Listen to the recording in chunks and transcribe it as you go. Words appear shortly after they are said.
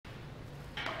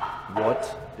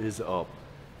What is up?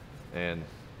 And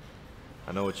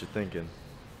I know what you're thinking.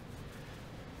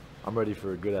 I'm ready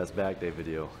for a good ass back day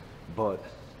video, but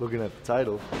looking at the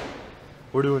title,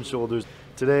 we're doing shoulders.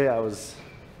 Today I was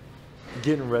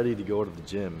getting ready to go to the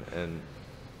gym and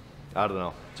I don't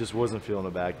know, just wasn't feeling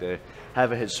a back day.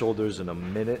 Haven't hit shoulders in a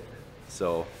minute,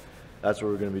 so that's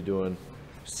what we're gonna be doing.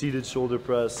 Seated shoulder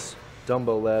press,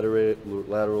 dumbbell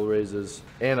lateral raises,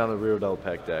 and on the rear delt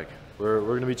pec deck. We're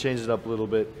gonna be changing it up a little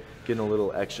bit, getting a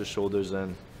little extra shoulders in,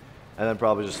 and then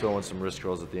probably just throwing some wrist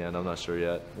curls at the end. I'm not sure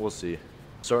yet, we'll see.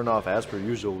 Starting off as per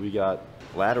usual, we got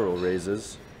lateral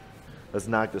raises. Let's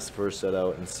knock this first set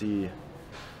out and see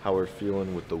how we're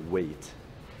feeling with the weight.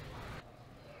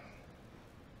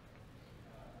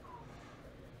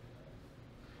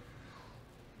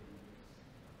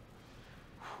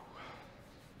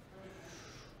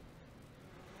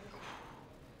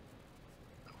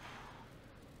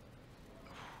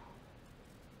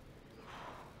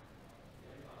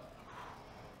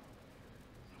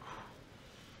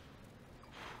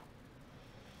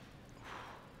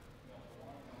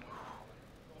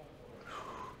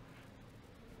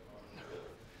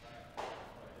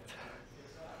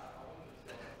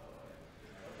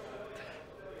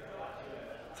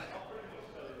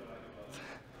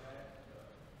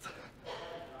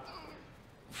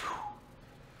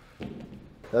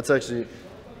 That's actually,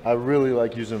 I really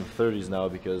like using the 30s now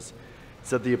because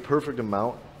it's at the perfect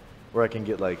amount where I can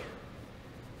get like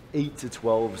 8 to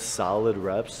 12 solid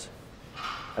reps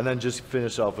and then just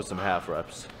finish off with some half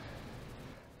reps.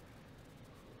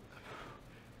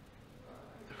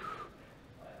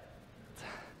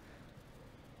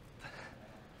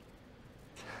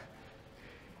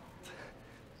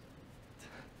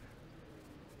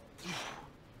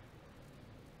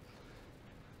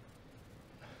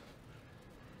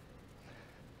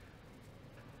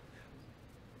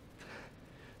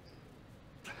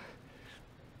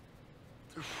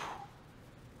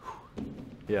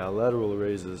 Yeah, lateral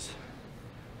raises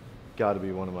got to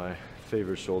be one of my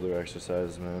favorite shoulder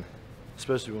exercises, man.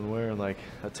 Especially when wearing like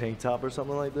a tank top or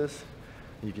something like this.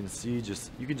 You can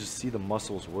just see the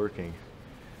muscles working.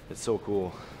 It's so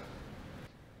cool.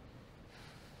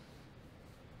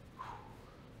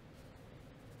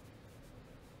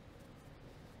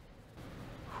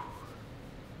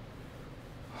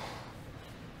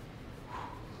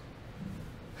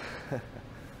 Oh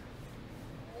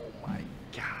my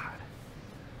God.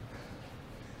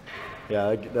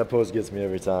 Yeah, that pose gets me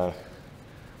every time.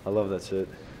 I love that shit.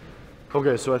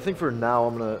 Okay, so I think for now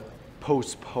I'm gonna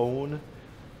postpone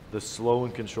the slow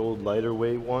and controlled lighter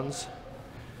weight ones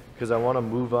because I wanna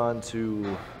move on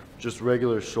to just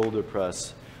regular shoulder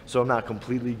press. So I'm not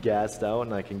completely gassed out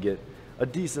and I can get a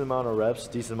decent amount of reps,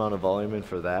 decent amount of volume in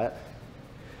for that.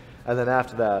 And then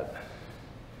after that,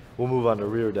 we'll move on to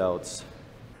rear delts.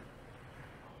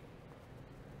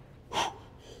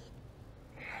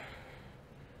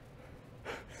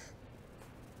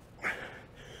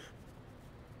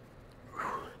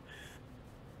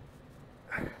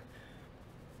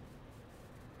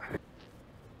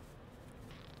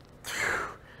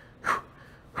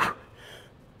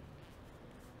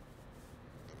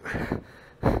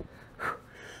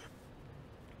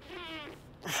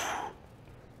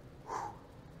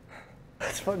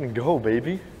 Let's fucking go,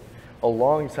 baby. A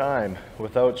long time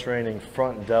without training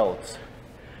front delts.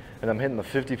 And I'm hitting the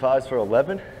 55s for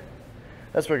 11.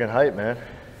 That's freaking hype, man.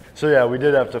 So yeah, we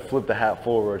did have to flip the hat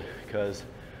forward because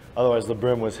otherwise the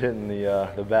brim was hitting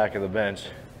the back of the bench.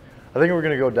 I think we're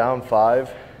gonna go down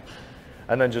 5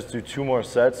 and then just do 2 more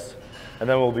sets and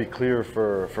then we'll be clear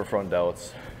for front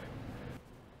delts.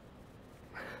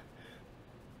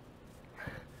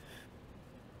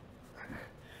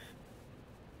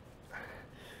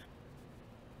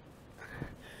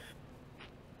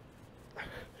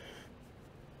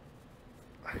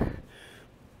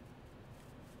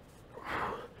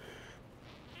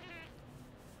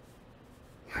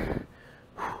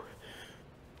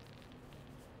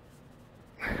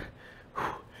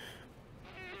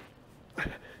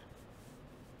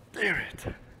 Damn it.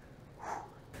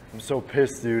 I'm so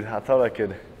pissed, dude. I thought I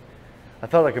could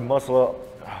muscle up.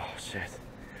 Oh shit.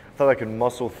 I thought I could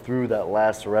muscle through that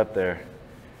last rep there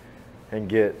and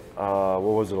get, what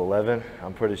was it, 11?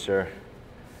 I'm pretty sure.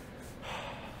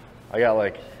 I got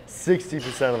like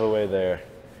 60% of the way there.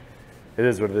 It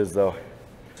is what it is though.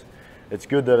 It's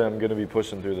good that I'm gonna be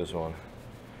pushing through this one.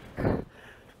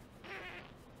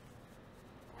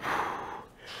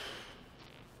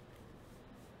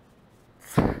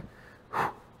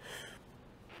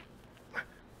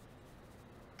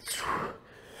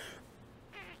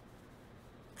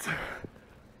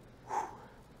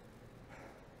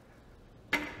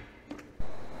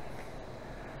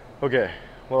 Okay,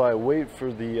 well, I wait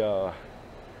for the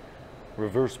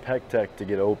reverse pec deck to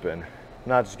get open. I'm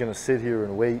not just gonna sit here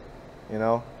and wait, you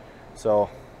know? So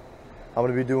I'm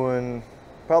gonna be doing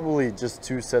probably just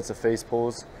 2 sets of face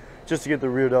pulls just to get the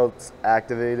rear delts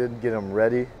activated, get them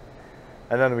ready,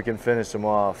 and then we can finish them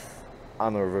off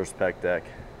on the reverse pec deck,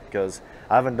 because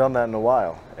I haven't done that in a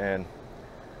while, and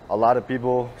a lot of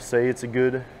people say it's a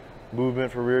good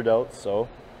movement for rear delts, so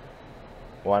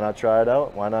why not try it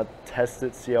out? Why not test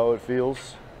it, see how it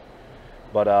feels?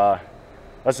 But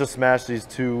let's just smash these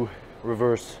 2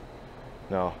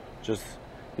 just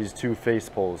these 2 face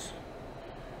pulls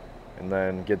and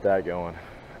then get that going.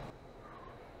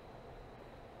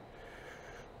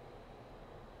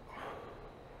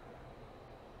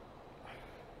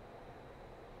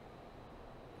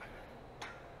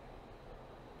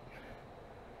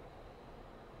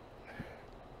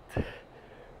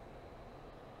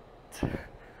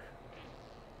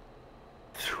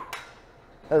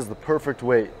 That is the perfect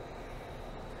weight.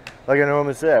 Like I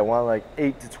normally say, I want like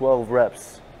 8 to 12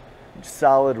 reps,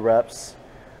 solid reps,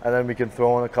 and then we can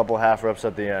throw in a couple half reps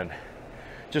at the end,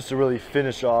 just to really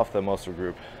finish off the muscle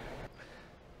group.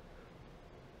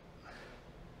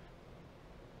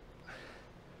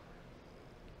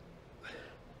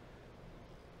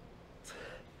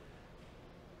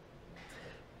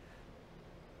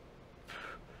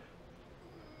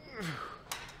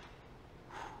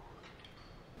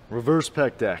 Reverse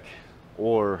pec deck,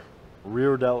 or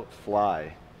rear delt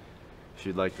fly, if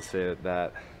you'd like to say it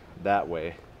that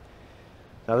way.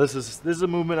 Now this is a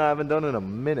movement I haven't done in a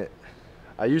minute.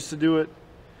 I used to do it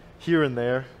here and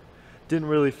there, didn't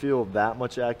really feel that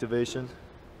much activation,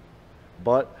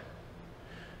 but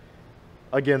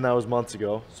again, that was months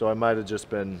ago, so I might have just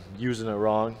been using it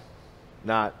wrong,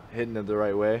 not hitting it the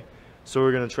right way. So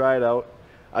we're gonna try it out.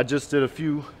 I just did a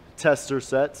few tester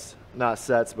sets, not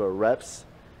sets, but reps.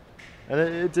 And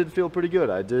it did feel pretty good.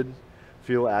 I did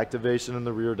feel activation in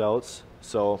the rear delts.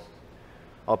 So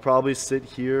I'll probably sit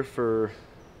here for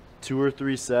 2 or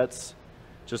 3 sets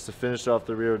just to finish off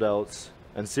the rear delts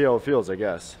and see how it feels, I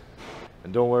guess.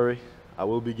 And don't worry, I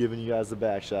will be giving you guys the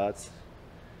back shots.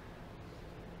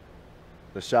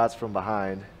 The shots from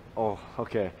behind. Oh,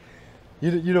 okay.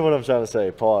 You know what I'm trying to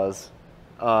say, pause.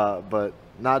 But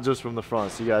not just from the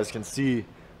front, so you guys can see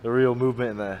the real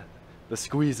movement and the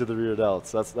squeeze of the rear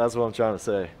delts. That's what I'm trying to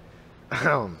say.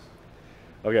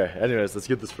 Okay, anyways, let's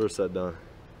get this first set done.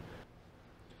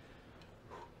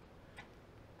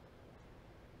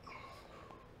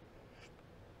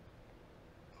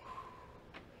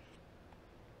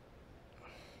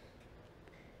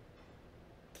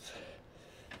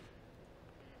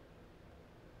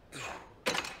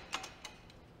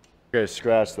 Okay,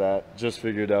 scratch that. Just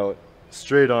figured out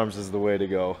straight arms is the way to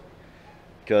go,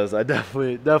 because I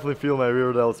definitely feel my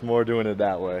rear delts more doing it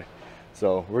that way.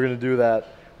 So we're gonna do that,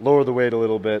 lower the weight a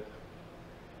little bit,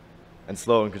 and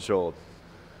slow and controlled.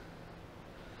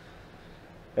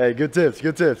 Hey, good tips,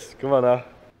 good tips. Come on now.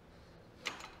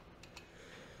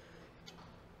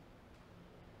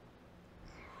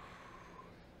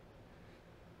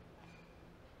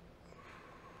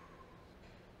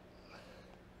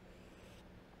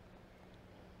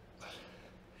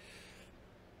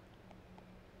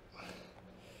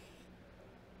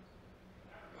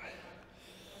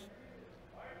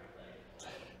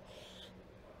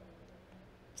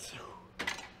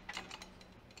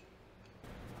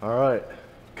 All right,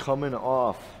 coming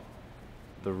off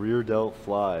the rear delt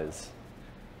flies.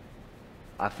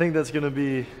 I think that's gonna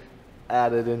be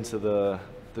added into the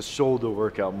shoulder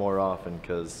workout more often,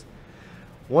 because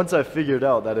once I figured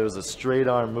out that it was a straight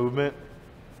arm movement,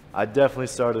 I definitely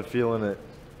started feeling it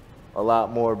a lot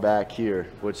more back here,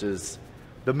 which is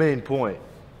the main point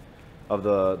of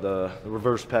the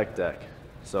reverse pec deck.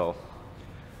 So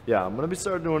yeah, I'm gonna be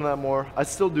starting doing that more. I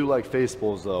still do like face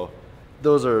pulls though.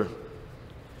 Those are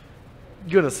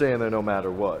gonna stay in there no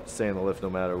matter what, stay in the lift no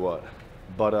matter what.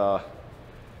 But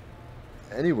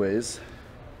anyways,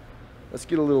 let's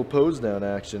get a little pose down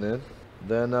action in.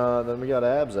 Then we got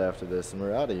abs after this, and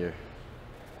we're out of here.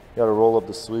 Got to roll up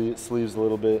the sleeves a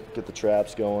little bit, get the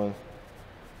traps going.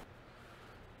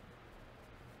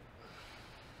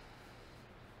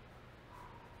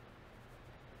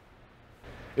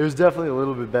 It was definitely a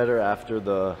little bit better after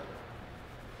the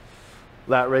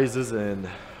lat raises and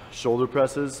shoulder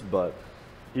presses, but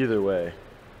either way,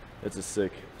 it's a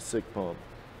sick pump.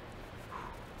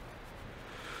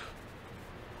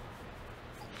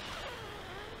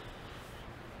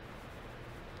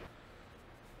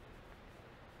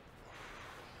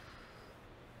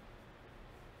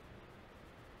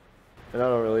 And I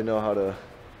don't really know how to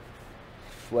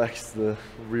flex the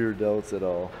rear delts at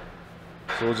all.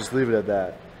 So we'll just leave it at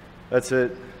that. That's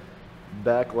it.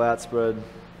 Back lat spread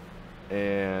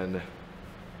and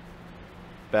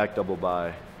back double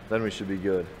by. Then we should be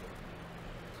good.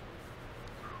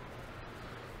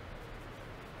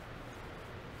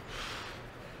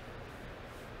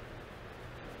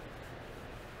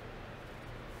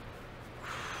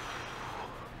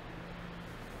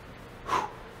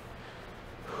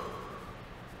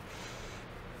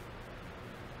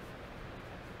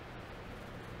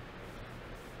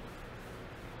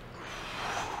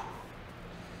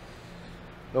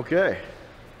 Okay,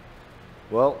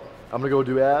 well, I'm gonna go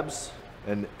do abs,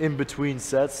 and in between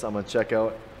sets, I'm gonna check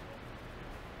out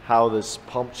how this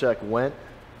pump check went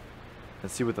and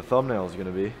see what the thumbnail is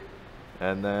gonna be,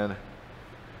 and then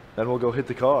we'll go hit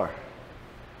the car.